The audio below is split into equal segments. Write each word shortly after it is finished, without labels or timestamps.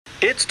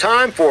It's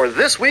time for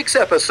this week's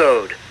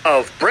episode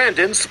of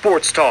Brandon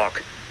Sports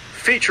Talk,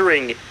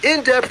 featuring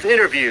in-depth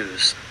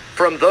interviews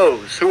from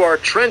those who are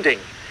trending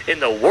in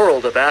the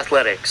world of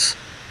athletics.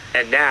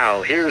 And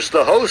now, here's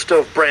the host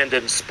of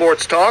Brandon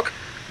Sports Talk,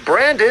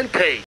 Brandon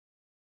Pate.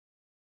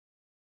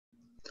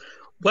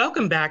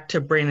 Welcome back to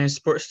Brandon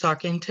Sports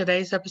Talk. In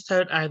today's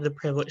episode, I have the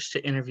privilege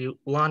to interview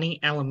Lonni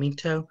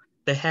Alameda,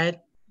 the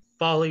head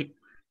softball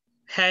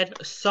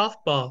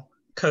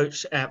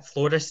coach at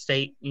Florida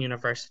State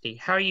University.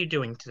 How are you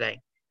doing today?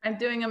 I'm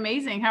doing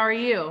amazing. How are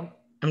you?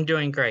 I'm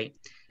doing great.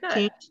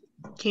 Good.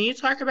 Can you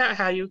talk about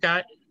how you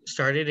got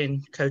started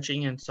in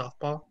coaching in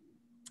softball?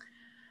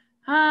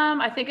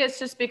 I think it's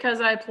just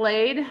because I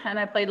played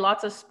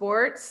lots of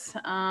sports.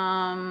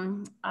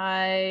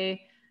 I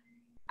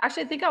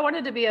actually think I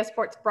wanted to be a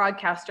sports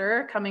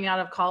broadcaster coming out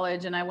of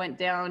college, and I went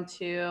down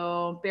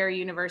to Barry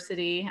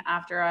University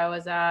after I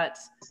was at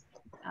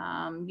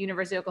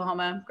University of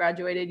Oklahoma,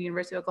 graduated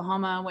University of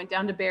Oklahoma, went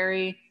down to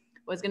Barry,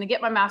 was going to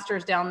get my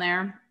master's down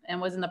there,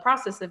 and was in the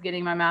process of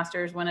getting my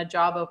master's when a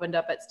job opened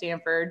up at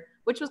Stanford,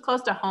 which was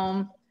close to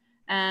home.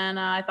 And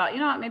I thought,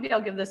 you know what, maybe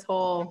I'll give this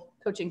whole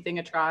coaching thing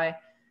a try,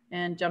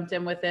 and jumped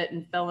in with it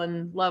and fell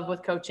in love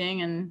with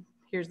coaching. And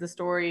here's the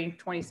story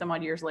 20 some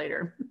odd years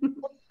later.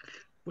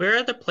 Where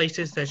are the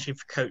places that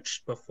you've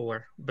coached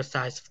before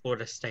besides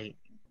Florida State?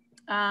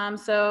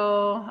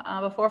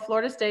 Before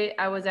Florida State,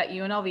 I was at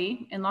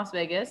UNLV in Las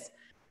Vegas.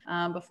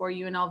 Before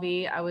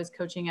UNLV, I was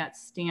coaching at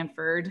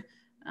Stanford.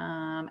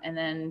 And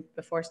then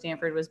before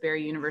Stanford was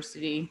Barry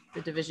University,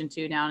 the Division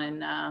II down in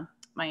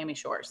Miami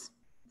Shores,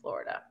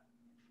 Florida.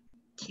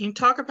 Can you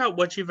talk about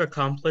what you've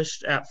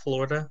accomplished at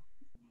Florida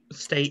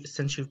State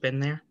since you've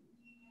been there?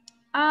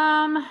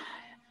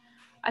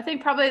 I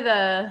think probably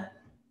the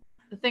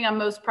thing I'm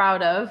most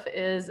proud of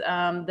is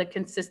the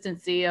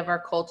consistency of our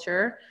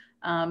culture,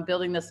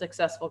 building the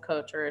successful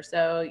culture.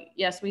 So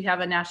yes, we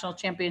have a national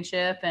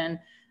championship, and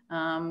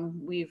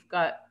we've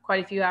got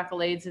quite a few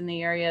accolades in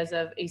the areas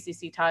of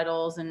ACC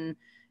titles and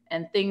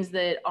things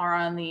that are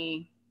on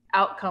the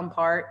outcome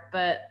part.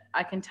 But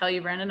I can tell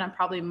you, Brandon, I'm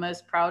probably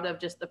most proud of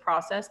just the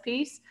process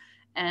piece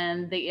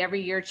and the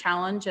every year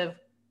challenge of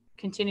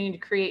continuing to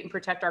create and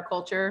protect our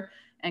culture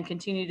and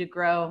continue to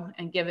grow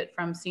and give it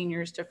from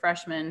seniors to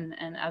freshmen,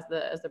 and as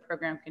the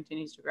program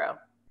continues to grow.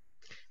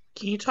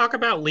 Can you talk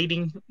about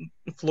leading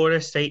Florida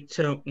State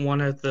to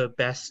one of the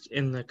best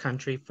in the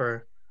country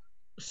for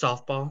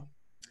softball?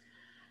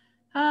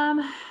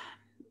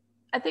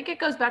 I think it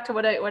goes back to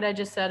what I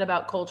just said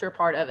about culture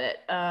part of it.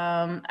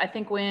 I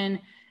think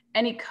when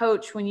any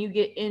coach, when you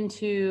get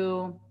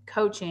into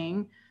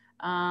coaching,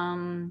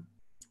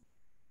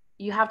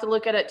 you have to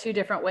look at it two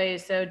different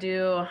ways. So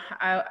do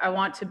I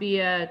want to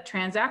be a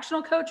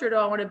transactional coach, or do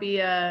I want to be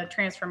a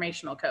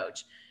transformational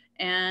coach?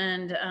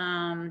 And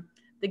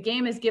the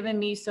game has given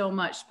me so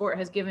much. Sport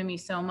has given me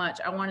so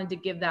much. I wanted to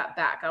give that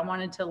back. I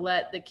wanted to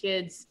let the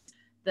kids,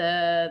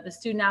 the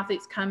student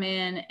athletes come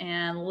in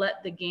and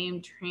let the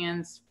game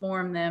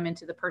transform them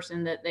into the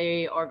person that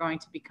they are going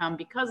to become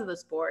because of the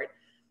sport.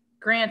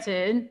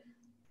 Granted,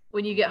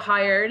 when you get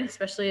hired,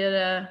 especially at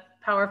a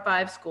Power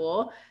 5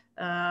 school,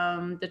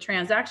 the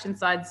transaction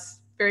side's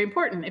very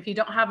important. If you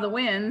don't have the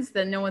wins,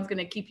 then no one's going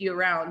to keep you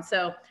around.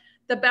 So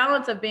the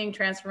balance of being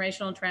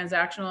transformational and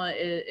transactional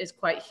is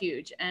quite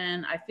huge.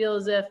 And I feel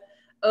as if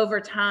over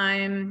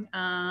time,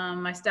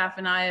 my staff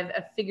and I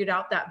have figured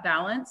out that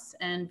balance,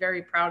 and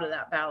very proud of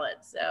that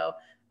balance. So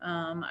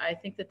I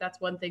think that's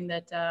one thing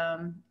that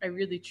I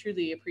really,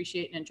 truly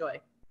appreciate and enjoy.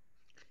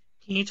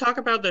 Can you talk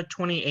about the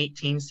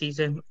 2018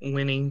 season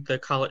winning the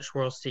College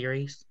World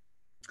Series?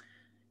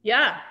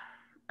 Yeah.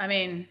 I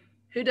mean,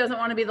 who doesn't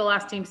want to be the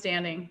last team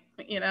standing?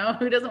 You know,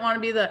 who doesn't want to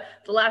be the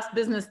last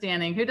business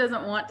standing? Who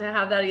doesn't want to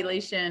have that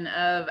elation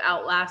of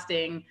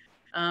outlasting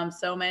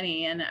so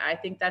many? And I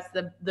think that's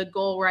the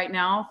goal right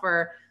now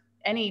for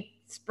any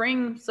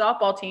spring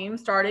softball team,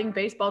 starting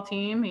baseball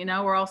team. You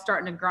know, we're all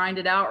starting to grind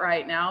it out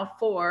right now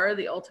for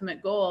the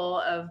ultimate goal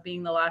of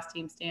being the last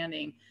team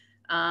standing.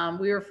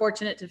 We were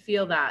fortunate to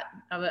feel that.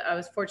 I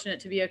was fortunate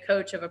to be a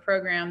coach of a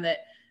program that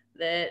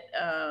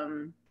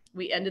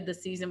we ended the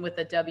season with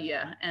a W,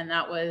 and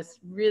that was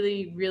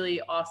really,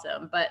 really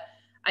awesome. But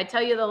I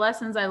tell you, the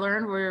lessons I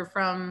learned were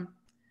from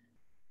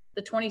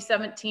the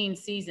 2017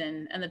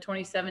 season and the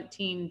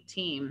 2017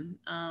 team.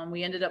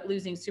 We ended up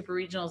losing super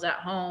regionals at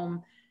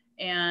home,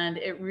 and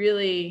it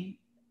really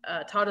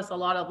taught us a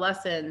lot of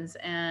lessons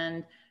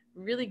and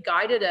really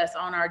guided us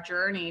on our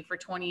journey for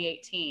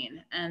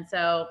 2018. And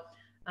so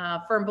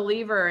firm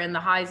believer in the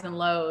highs and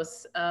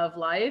lows of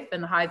life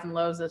and the highs and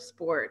lows of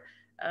sport.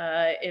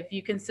 If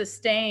you can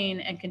sustain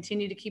and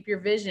continue to keep your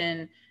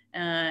vision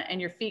and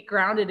your feet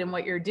grounded in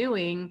what you're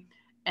doing,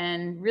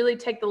 and really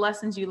take the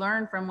lessons you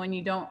learn from when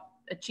you don't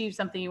achieve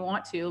something you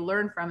want to,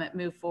 learn from it,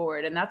 move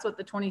forward. And that's what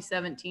the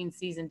 2017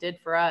 season did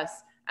for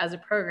us as a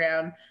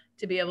program,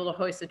 to be able to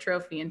hoist a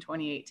trophy in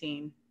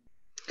 2018.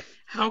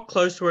 How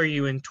close were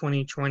you in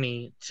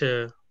 2020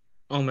 to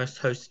almost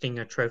hosting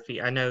a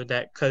trophy? I know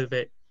that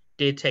COVID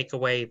did take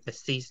away the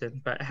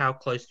season, but how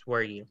close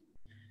were you?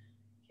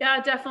 Yeah,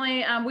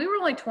 definitely. We were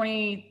only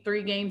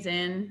 23 games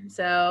in.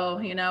 So,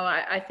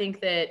 I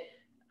think that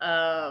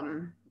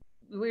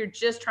we were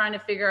just trying to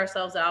figure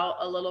ourselves out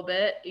a little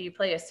bit. You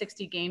play a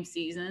 60 game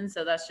season.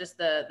 So that's just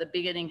the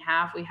beginning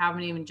half. We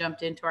haven't even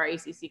jumped into our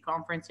ACC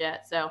conference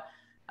yet. So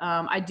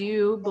I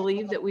do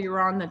believe that we were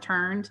on the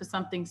turn to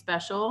something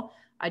special.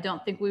 I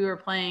don't think we were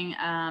playing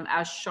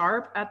as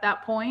sharp at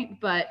that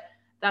point, but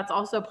that's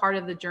also part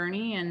of the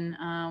journey.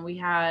 And we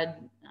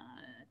had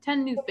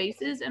 10 new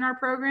faces in our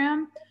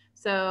program.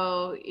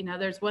 So,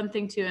 there's one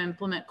thing to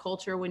implement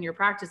culture when you're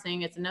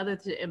practicing. It's another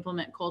to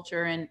implement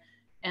culture and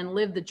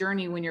live the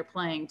journey when you're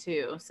playing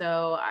too.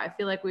 So I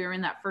feel like we were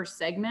in that first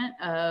segment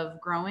of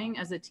growing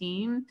as a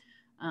team,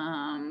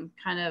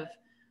 kind of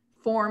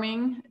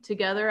forming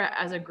together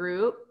as a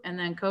group, and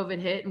then COVID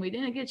hit and we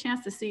didn't get a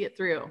chance to see it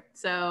through.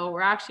 So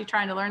we're actually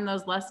trying to learn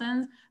those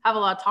lessons, have a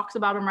lot of talks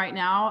about them right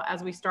now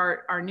as we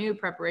start our new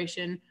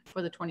preparation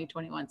for the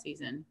 2021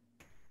 season.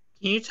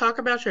 Can you talk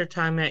about your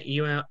time at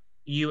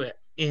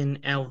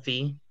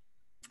UNLV?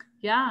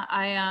 Yeah,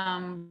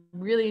 I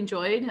really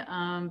enjoyed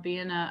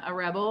being a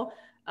Rebel.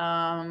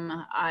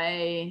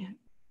 I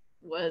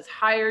was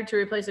hired to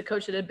replace a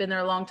coach that had been there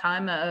a long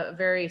time, a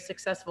very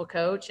successful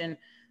coach, and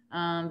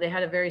they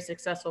had a very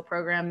successful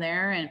program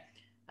there. And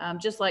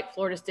just like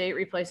Florida State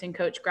replacing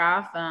Coach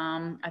Graff,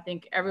 I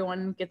think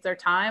everyone gets their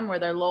time where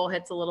their lull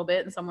hits a little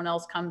bit and someone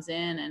else comes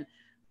in, and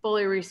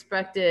fully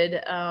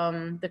respected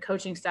the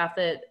coaching staff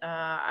that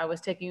I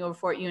was taking over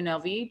for at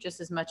UNLV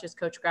just as much as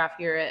Coach Graff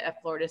here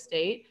at Florida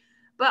State,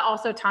 but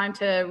also time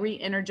to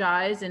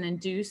re-energize and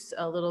induce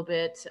a little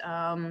bit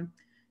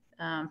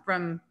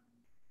from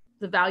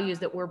the values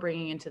that we're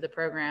bringing into the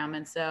program.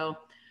 And so,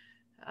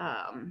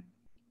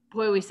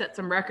 boy, we set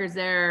some records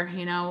there.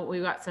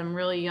 We got some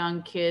really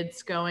young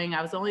kids going.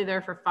 I was only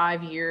there for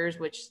 5 years,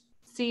 which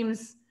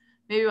seems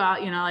maybe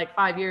about, like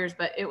 5 years,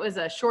 but it was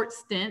a short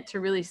stint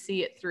to really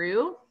see it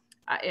through.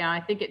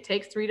 I think it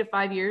takes 3 to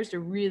 5 years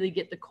to really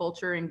get the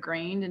culture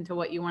ingrained into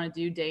what you want to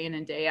do day in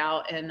and day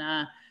out. And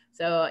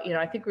so,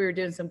 I think we were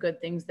doing some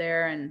good things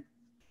there. And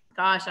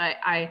gosh,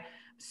 I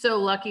so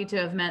lucky to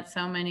have met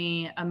so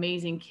many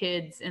amazing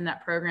kids in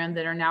that program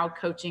that are now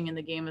coaching in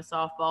the game of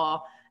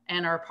softball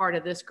and are part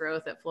of this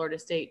growth at Florida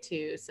State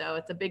too. So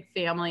it's a big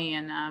family,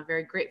 and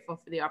very grateful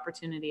for the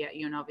opportunity at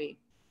UNLV.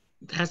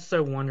 That's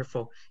so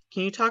wonderful.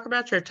 Can you talk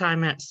about your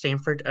time at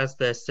Stanford as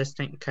the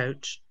assistant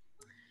coach?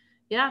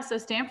 Yeah, so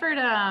Stanford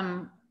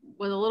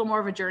was a little more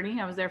of a journey.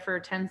 I was there for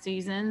 10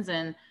 seasons,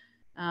 and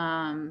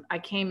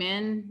I came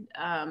in.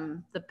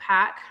 The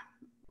PAC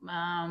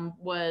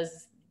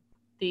was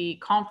the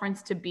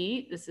conference to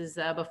beat. This is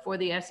before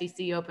the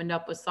SEC opened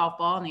up with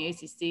softball and the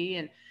ACC,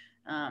 and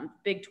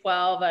Big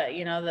 12.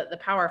 The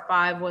Power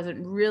 5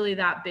 wasn't really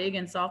that big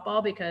in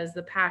softball because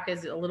the PAC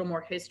is a little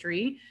more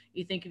history.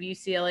 You think of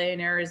UCLA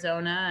and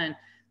Arizona, and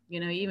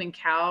even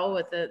Cal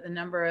with the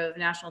number of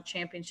national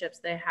championships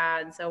they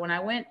had. So when I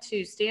went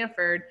to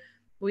Stanford,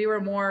 we were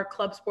more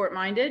club sport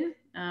minded.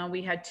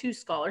 We had 2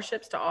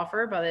 scholarships to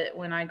offer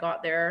when I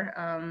got there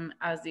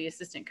as the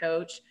assistant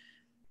coach.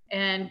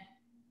 And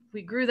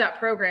we grew that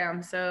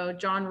program. So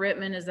John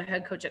Rittman is the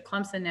head coach at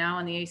Clemson now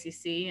in the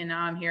ACC, and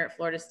now I'm here at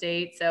Florida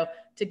State. So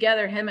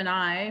together, him and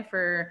I,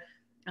 for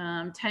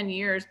 10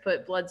 years,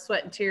 put blood,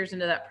 sweat, and tears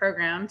into that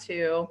program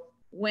to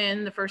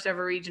win the first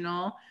ever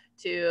regional,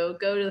 to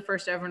go to the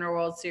first ever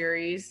World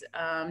Series,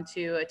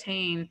 to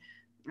attain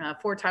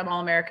 4-time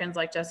All-Americans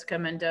like Jessica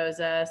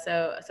Mendoza.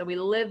 So we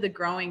live the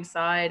growing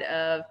side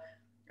of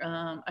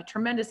a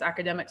tremendous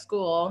academic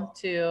school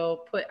to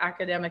put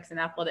academics and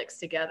athletics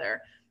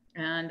together.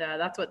 And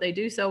that's what they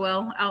do so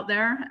well out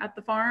there at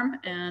the farm.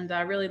 And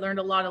I really learned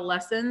a lot of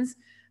lessons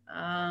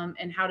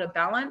and how to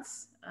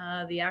balance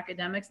the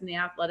academics and the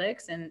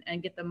athletics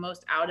and get the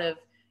most out of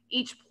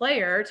each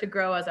player to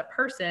grow as a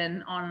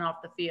person on and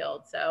off the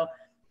field. So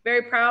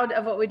very proud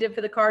of what we did for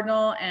the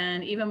Cardinal,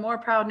 and even more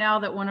proud now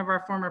that one of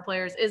our former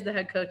players is the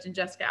head coach in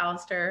Jessica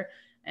Allister.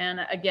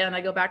 And again,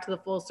 I go back to the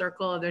full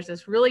circle. There's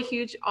this really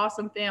huge,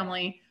 awesome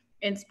family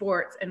in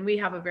sports, and we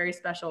have a very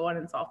special one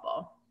in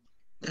softball.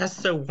 That's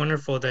so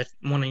wonderful that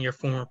one of your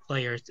former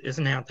players is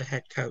now the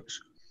head coach.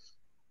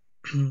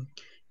 Can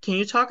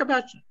you talk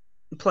about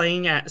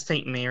playing at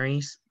St.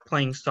 Mary's,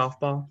 playing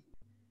softball?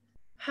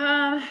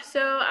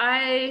 So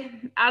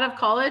out of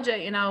college,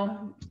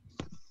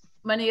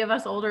 many of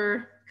us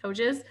older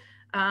coaches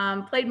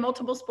played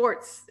multiple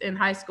sports in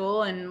high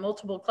school and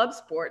multiple club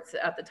sports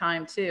at the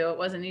time too. It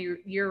wasn't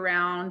year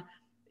round.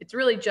 It's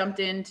really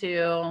jumped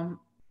into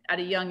at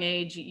a young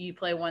age, you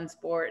play one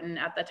sport. And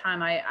at the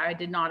time I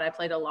did not, I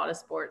played a lot of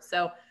sports.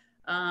 So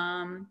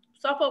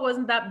softball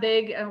wasn't that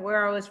big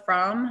where I was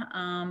from,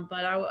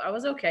 but I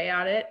was okay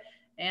at it.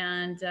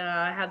 And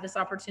I had this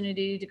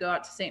opportunity to go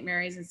out to St.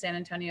 Mary's in San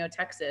Antonio,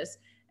 Texas,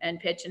 and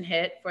pitch and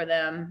hit for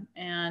them.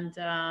 And,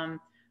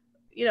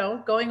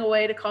 going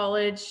away to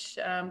college,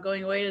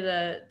 going away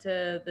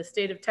to the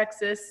state of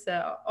Texas,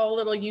 all a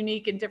little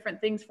unique and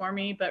different things for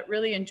me, but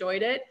really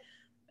enjoyed it.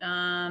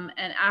 And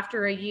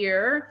after a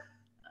year,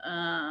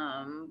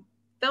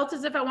 felt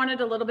as if I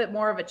wanted a little bit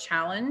more of a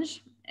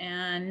challenge.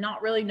 and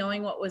not really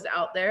knowing what was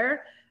out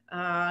there.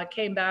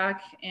 Came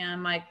back,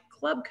 and my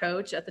club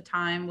coach at the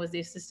time was the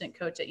assistant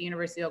coach at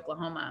University of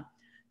Oklahoma.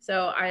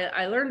 So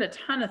I learned a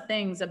ton of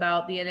things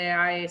about the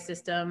NAIA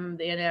system,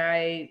 the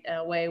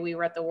NAIA way. We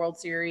were at the World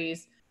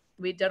Series.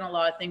 We'd done a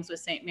lot of things with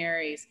St.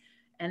 Mary's.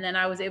 And then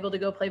I was able to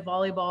go play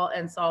volleyball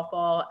and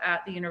softball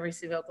at the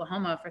University of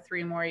Oklahoma for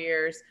 3 more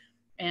years,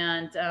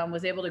 and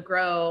was able to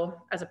grow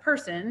as a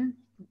person,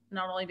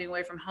 not only being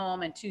away from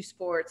home and 2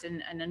 sports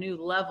and a new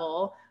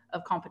level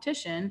of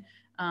competition,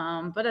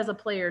 but as a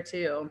player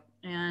too.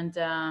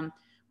 And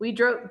we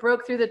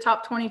broke through the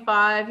top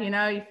 25.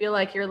 You feel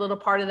like you're a little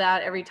part of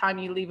that. Every time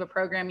you leave a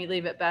program, you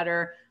leave it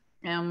better.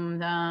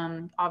 And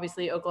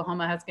obviously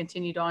Oklahoma has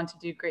continued on to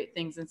do great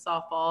things in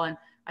softball. And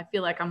I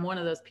feel like I'm one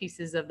of those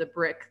pieces of the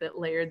brick that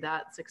layered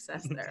that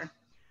success there.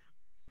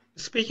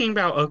 Speaking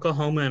about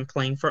Oklahoma and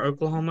playing for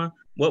Oklahoma,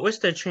 what was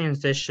the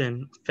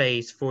transition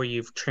phase for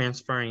you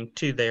transferring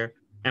to there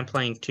and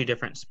playing 2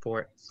 different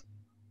sports?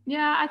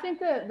 Yeah, I think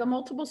the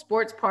multiple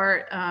sports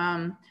part,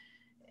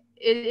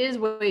 it is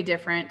way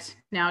different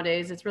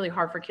nowadays. It's really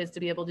hard for kids to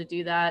be able to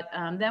do that.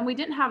 Then we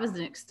didn't have as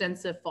an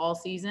extensive fall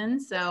season.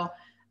 So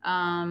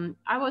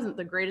I wasn't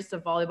the greatest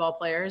of volleyball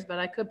players, but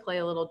I could play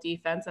a little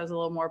defense. I was a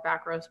little more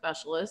back row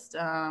specialist.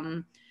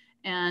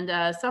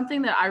 And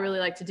something that I really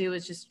like to do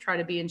is just try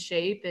to be in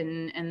shape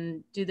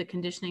and do the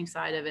conditioning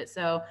side of it.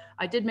 So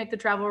I did make the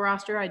travel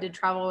roster. I did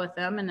travel with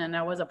them, and then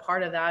I was a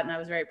part of that, and I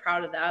was very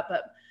proud of that.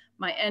 But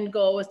my end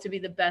goal was to be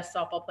the best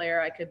softball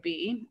player I could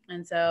be.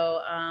 And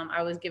so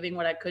I was giving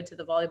what I could to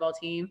the volleyball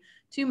team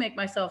to make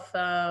myself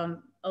a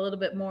little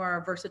bit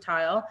more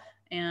versatile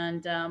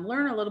and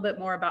learn a little bit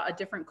more about a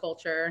different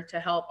culture to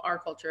help our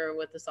culture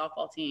with the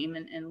softball team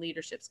and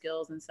leadership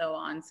skills and so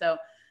on. So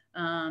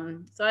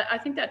I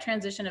think that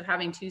transition of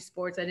having 2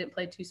 sports, I didn't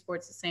play 2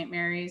 sports at St.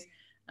 Mary's.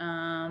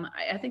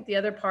 I think the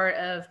other part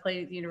of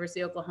playing at the University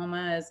of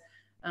Oklahoma is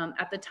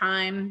at the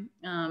time,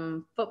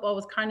 football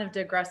was kind of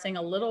digressing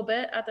a little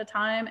bit at the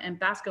time, and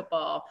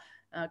basketball.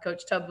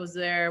 Coach Tubb was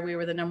there. We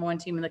were the #1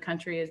 team in the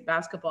country as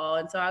basketball.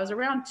 And so I was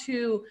around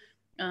 2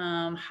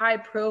 high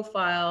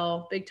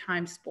profile, big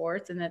time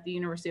sports, and at the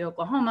University of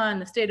Oklahoma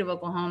and the state of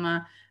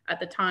Oklahoma at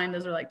the time,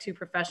 those were like 2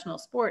 professional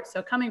sports.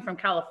 So coming from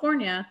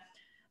California,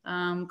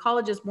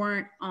 colleges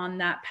weren't on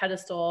that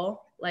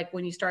pedestal like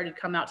when you started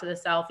to come out to the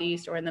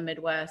Southeast or in the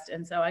Midwest.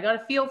 And so I got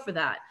a feel for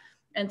that.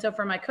 And so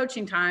for my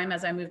coaching time,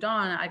 as I moved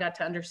on, I got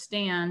to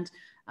understand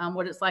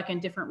what it's like in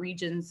different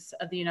regions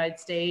of the United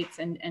States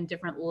and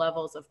different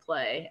levels of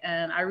play.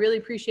 And I really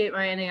appreciate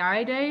my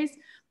NAIA days,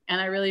 and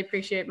I really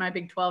appreciate my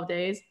Big 12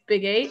 days.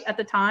 Big 8 at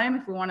the time,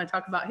 if we want to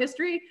talk about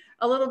history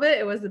a little bit,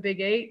 it was the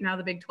Big 8, now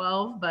the Big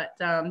 12, but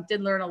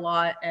did learn a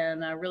lot,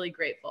 and really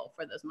grateful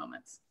for those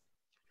moments.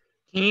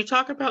 Can you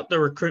talk about the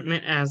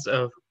recruitment as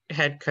a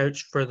head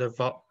coach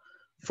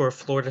for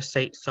Florida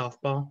State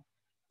softball?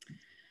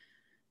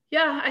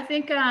 Yeah, I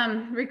think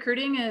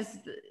recruiting is,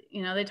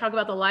 they talk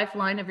about the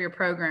lifeline of your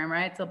program,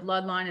 right? It's a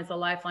bloodline, it's a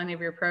lifeline of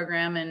your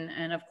program.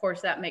 And of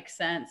course that makes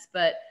sense.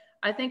 But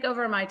I think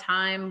over my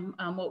time,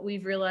 what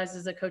we've realized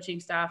as a coaching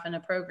staff and a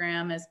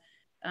program is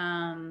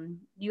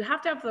you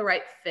have to have the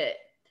right fit.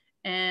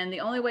 And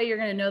the only way you're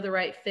going to know the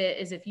right fit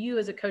is if you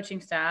as a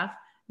coaching staff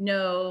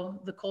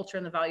know the culture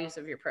and the values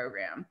of your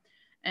program.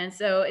 And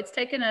so it's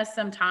taken us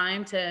some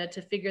time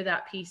to figure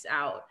that piece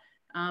out.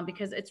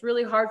 Because it's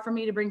really hard for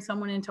me to bring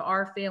someone into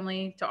our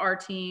family, to our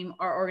team,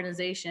 our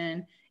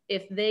organization,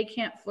 if they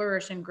can't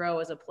flourish and grow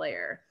as a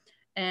player.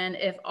 And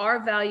if our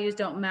values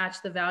don't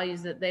match the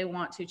values that they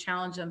want to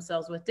challenge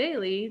themselves with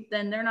daily,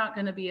 then they're not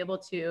going to be able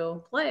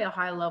to play a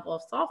high level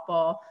of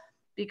softball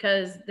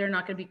because they're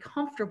not going to be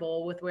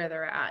comfortable with where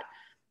they're at.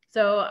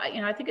 So,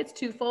 I think it's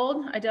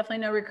twofold. I definitely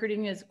know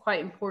recruiting is quite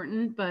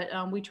important,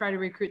 but we try to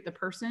recruit the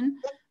person.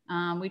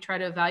 We try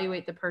to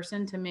evaluate the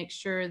person to make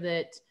sure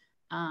that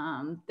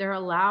they're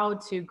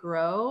allowed to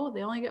grow.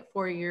 They only get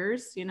 4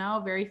 years,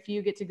 very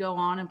few get to go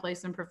on and play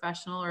some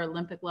professional or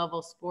Olympic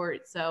level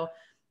sports. So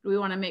we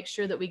want to make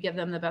sure that we give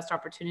them the best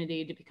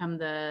opportunity to become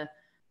the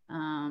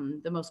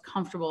most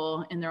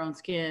comfortable in their own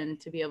skin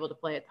to be able to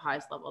play at the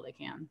highest level they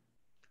can.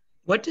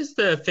 What does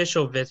the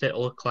official visit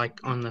look like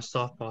on the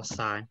softball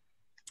side?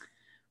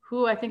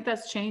 I think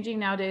that's changing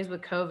nowadays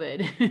with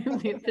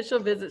COVID. The official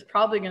visit's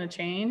probably going to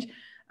change.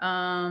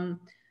 But,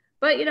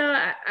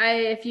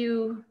 if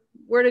you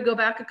were to go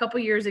back a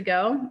couple years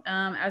ago,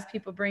 as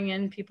people bring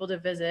in people to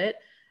visit,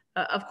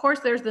 of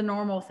course, there's the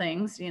normal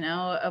things,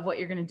 of what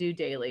you're going to do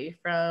daily,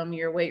 from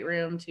your weight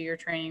room to your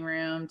training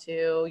room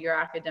to your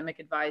academic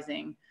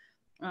advising.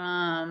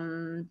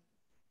 Probably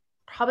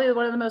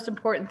one of the most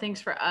important things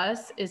for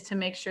us is to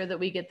make sure that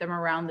we get them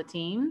around the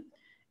team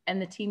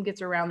and the team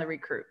gets around the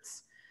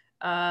recruits.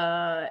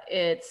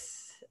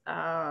 It's,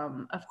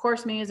 of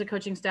course, me as a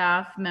coaching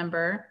staff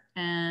member,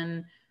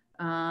 and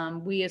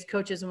we as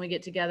coaches, when we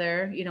get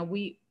together,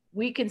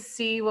 we can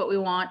see what we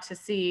want to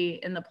see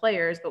in the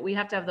players, but we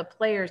have to have the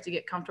players to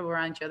get comfortable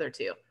around each other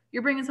too.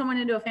 You're bringing someone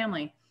into a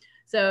family.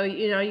 So,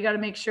 you got to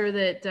make sure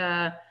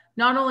that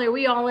not only are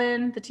we all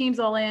in, the team's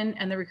all in,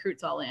 and the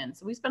recruits all in.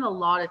 So we spend a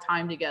lot of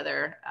time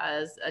together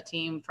as a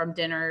team, from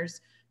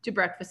dinners to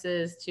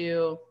breakfasts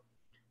to,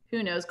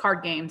 who knows,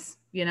 card games,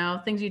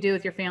 things you do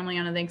with your family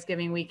on a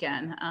Thanksgiving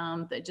weekend,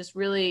 that just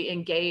really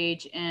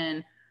engage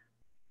in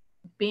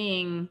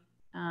being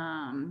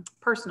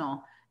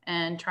personal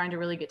and trying to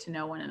really get to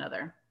know one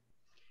another.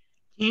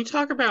 Can you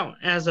talk about,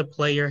 as a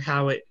player,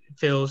 how it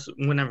feels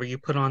whenever you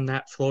put on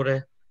that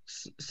Florida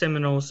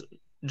Seminoles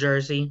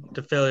jersey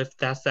to feel if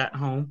that's at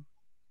home?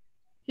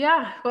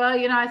 Yeah, well,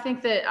 I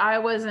think that I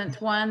wasn't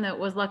one that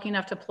was lucky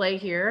enough to play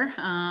here.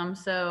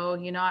 So,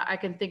 I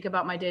can think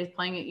about my days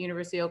playing at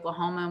University of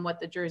Oklahoma and what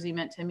the jersey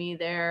meant to me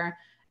there.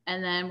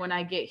 And then when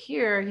I get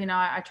here,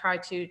 I try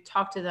to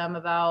talk to them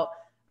about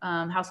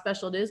how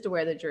special it is to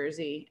wear the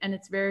jersey. And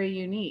it's very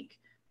unique.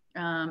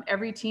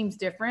 Every team's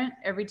different.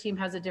 Every team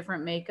has a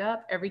different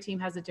makeup. Every team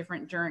has a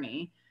different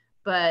journey.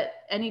 But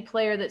any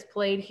player that's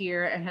played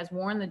here and has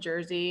worn the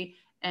jersey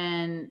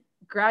and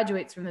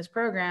graduates from this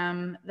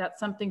program, that's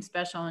something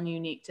special and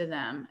unique to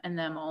them and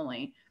them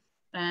only.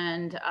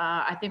 And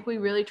I think we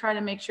really try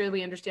to make sure that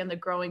we understand the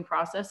growing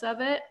process of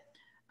it,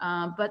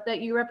 but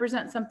that you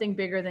represent something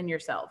bigger than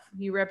yourself.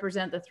 You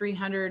represent the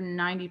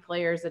 390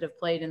 players that have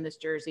played in this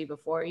jersey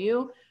before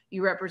you.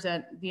 You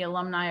represent the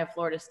alumni of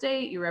Florida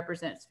State. You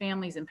represent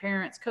families and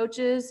parents,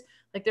 coaches.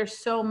 Like, there's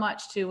so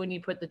much to when you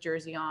put the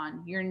jersey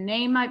on. Your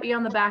name might be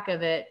on the back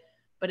of it,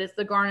 but it's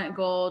the garnet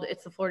gold.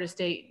 It's the Florida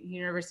State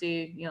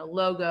University,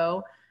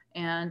 logo.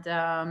 And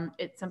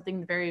it's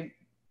something very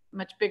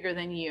much bigger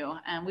than you.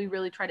 And we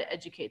really try to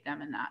educate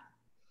them in that.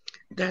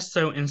 That's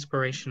so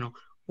inspirational.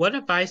 What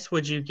advice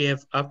would you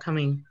give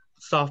upcoming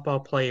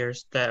softball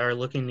players that are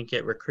looking to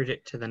get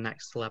recruited to the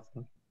next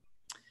level?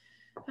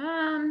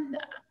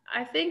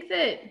 I think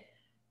that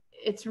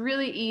it's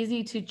really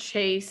easy to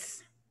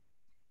chase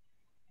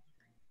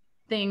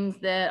things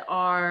that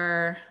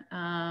are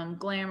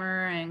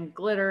glamour and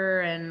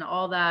glitter and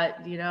all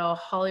that,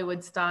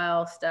 Hollywood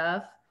style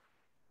stuff.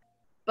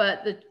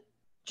 But the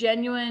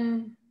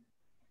genuine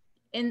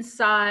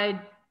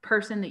inside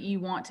person that you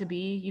want to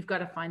be, you've got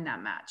to find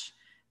that match.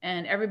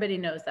 And everybody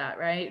knows that,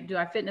 right? Do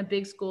I fit in a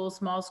big school,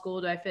 small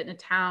school? Do I fit in a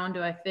town?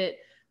 Do I fit,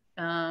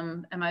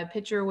 am I a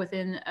pitcher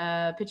within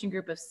a pitching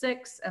group of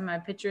 6? Am I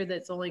a pitcher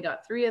that's only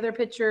got 3 other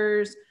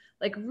pitchers?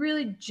 Like,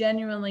 really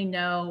genuinely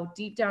know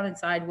deep down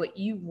inside what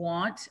you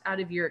want out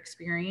of your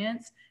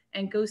experience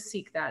and go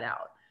seek that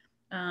out.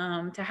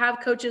 To have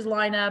coaches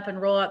line up and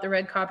roll out the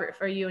red carpet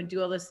for you and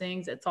do all those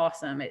things, it's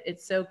awesome.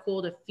 It's so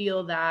cool to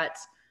feel that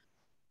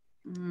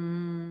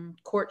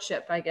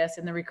courtship, I guess,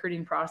 in the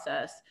recruiting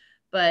process.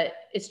 But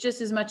it's just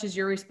as much as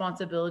your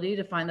responsibility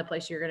to find the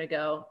place you're going to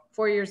go.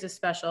 4 years is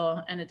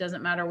special, and it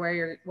doesn't matter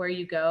where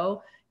you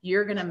go,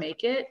 you're going to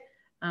make it.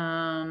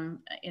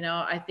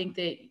 I think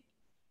that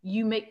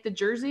you make the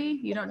jersey.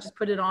 You don't just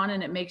put it on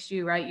and it makes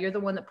you, right? You're the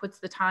one that puts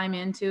the time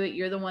into it.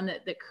 You're the one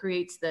that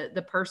creates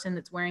the person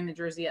that's wearing the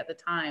jersey at the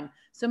time.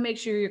 So make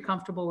sure you're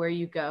comfortable where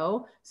you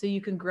go so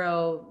you can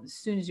grow as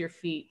soon as your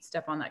feet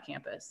step on that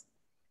campus.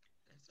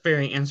 It's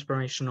very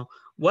inspirational.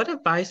 What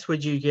advice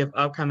would you give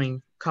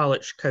upcoming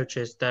college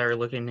coaches that are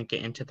looking to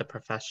get into the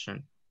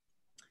profession?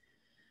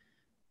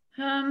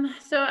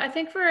 So I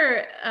think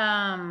for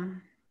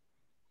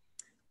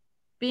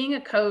being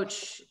a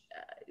coach,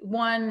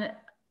 one,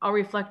 I'll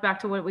reflect back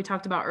to what we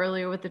talked about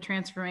earlier with the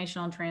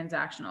transformational and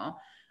transactional.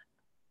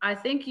 I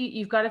think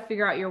you've got to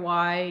figure out your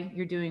why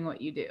you're doing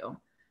what you do.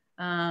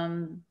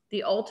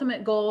 The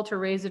ultimate goal to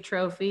raise a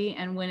trophy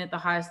and win at the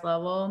highest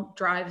level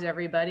drives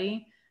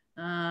everybody.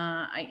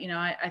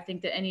 I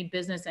think that any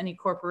business, any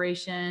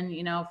corporation,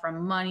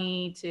 from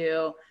money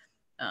to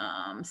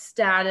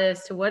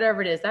status to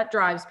whatever it is, that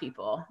drives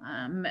people.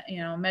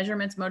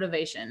 Measurement's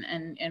motivation.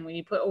 And when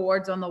you put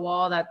awards on the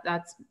wall,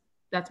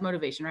 that's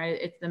motivation, right?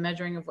 It's the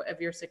measuring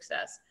of your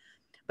success.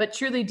 But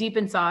truly deep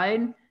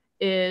inside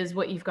is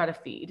what you've got to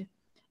feed.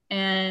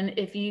 And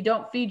if you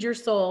don't feed your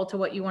soul to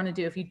what you want to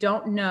do, if you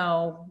don't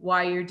know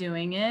why you're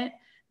doing it,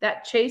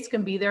 that chase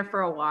can be there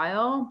for a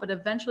while, but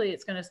eventually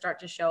it's going to start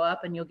to show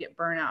up and you'll get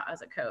burnout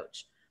as a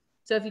coach.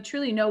 So if you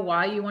truly know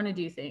why you want to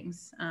do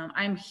things,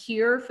 I'm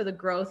here for the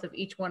growth of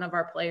each one of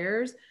our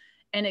players,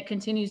 and it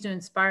continues to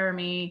inspire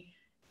me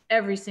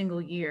every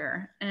single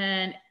year.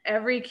 And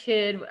every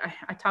kid,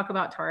 I talk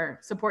about to our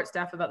support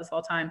staff about this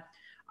all the time.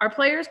 Our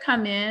players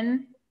come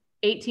in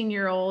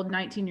 18-year-old,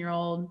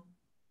 19-year-old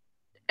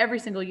every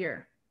single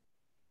year.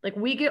 Like,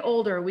 we get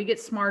older, we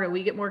get smarter,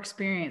 we get more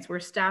experience.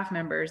 We're staff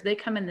members. They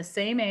come in the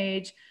same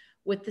age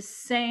with the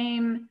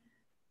same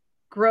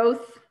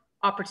growth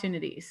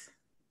opportunities,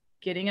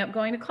 getting up,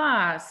 going to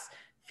class,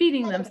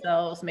 feeding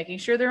themselves, making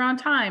sure they're on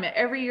time.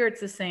 Every year it's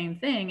the same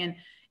thing. And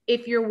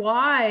if your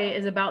why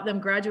is about them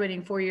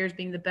graduating 4 years,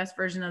 being the best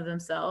version of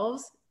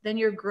themselves, then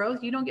your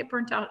growth, you don't get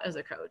burnt out as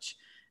a coach,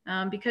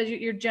 because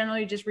you're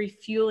generally just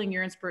refueling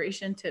your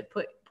inspiration to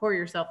pour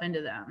yourself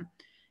into them.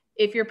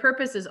 If your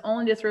purpose is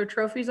only to throw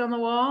trophies on the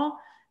wall,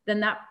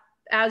 then that,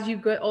 as you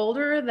get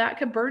older, that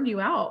could burn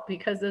you out,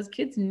 because those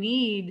kids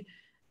need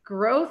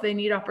growth, they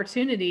need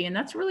opportunity. And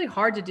that's really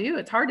hard to do.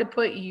 It's hard to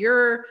put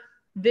your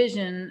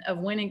vision of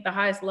winning at the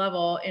highest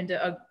level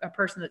into a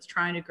person that's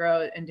trying to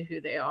grow into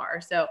who they are.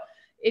 So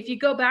if you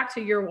go back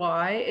to your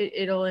why,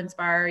 it'll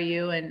inspire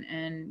you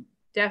and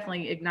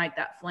definitely ignite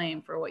that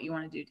flame for what you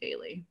want to do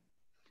daily.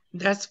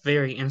 That's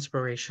very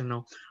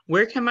inspirational.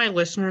 Where can my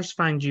listeners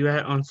find you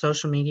at on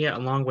social media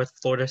along with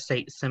Florida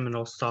State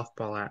Seminoles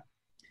softball at?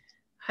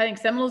 I think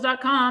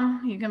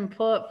Seminoles.com. You can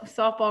pull up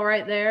softball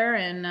right there.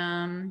 And,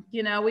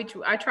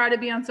 I try to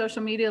be on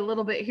social media a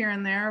little bit here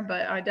and there,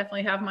 but I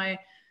definitely have my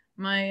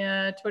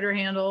Twitter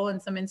handle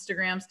and some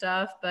Instagram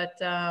stuff. But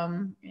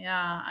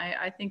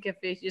I think if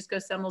you just go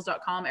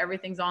Seminoles.com,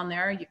 everything's on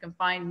there. You can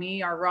find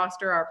me, our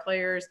roster, our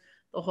players,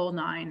 the whole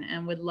nine,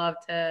 and would love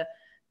to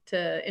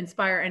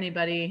inspire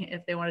anybody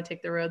if they want to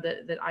take the road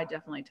that I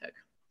definitely took.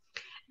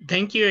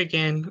 Thank you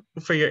again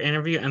for your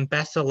interview and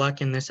best of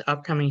luck in this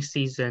upcoming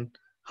season.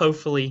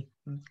 Hopefully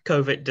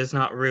COVID does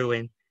not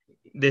ruin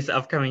this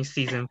upcoming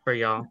season for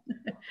y'all.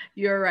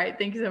 You're right.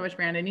 Thank you so much,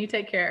 Brandon. You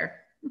take care.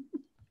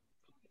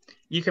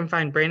 You can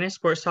find Brandon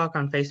Sports Talk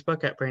on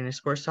Facebook at Brandon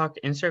Sports Talk,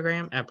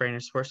 Instagram at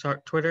Brandon Sports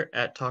Talk, Twitter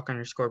at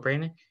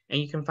Talk_Brandon,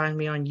 and you can find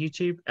me on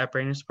YouTube at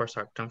Brandon Sports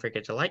Talk. Don't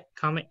forget to like,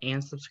 comment,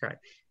 and subscribe.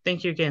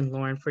 Thank you again,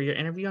 Lauren, for your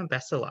interview, and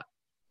best of luck.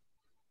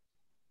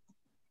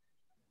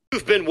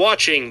 You've been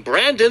watching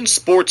Brandon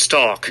Sports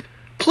Talk.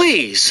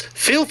 Please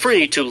feel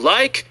free to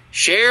like,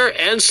 share,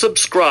 and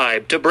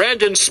subscribe to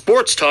Brandon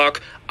Sports Talk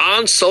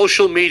on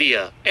social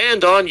media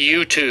and on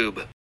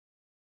YouTube.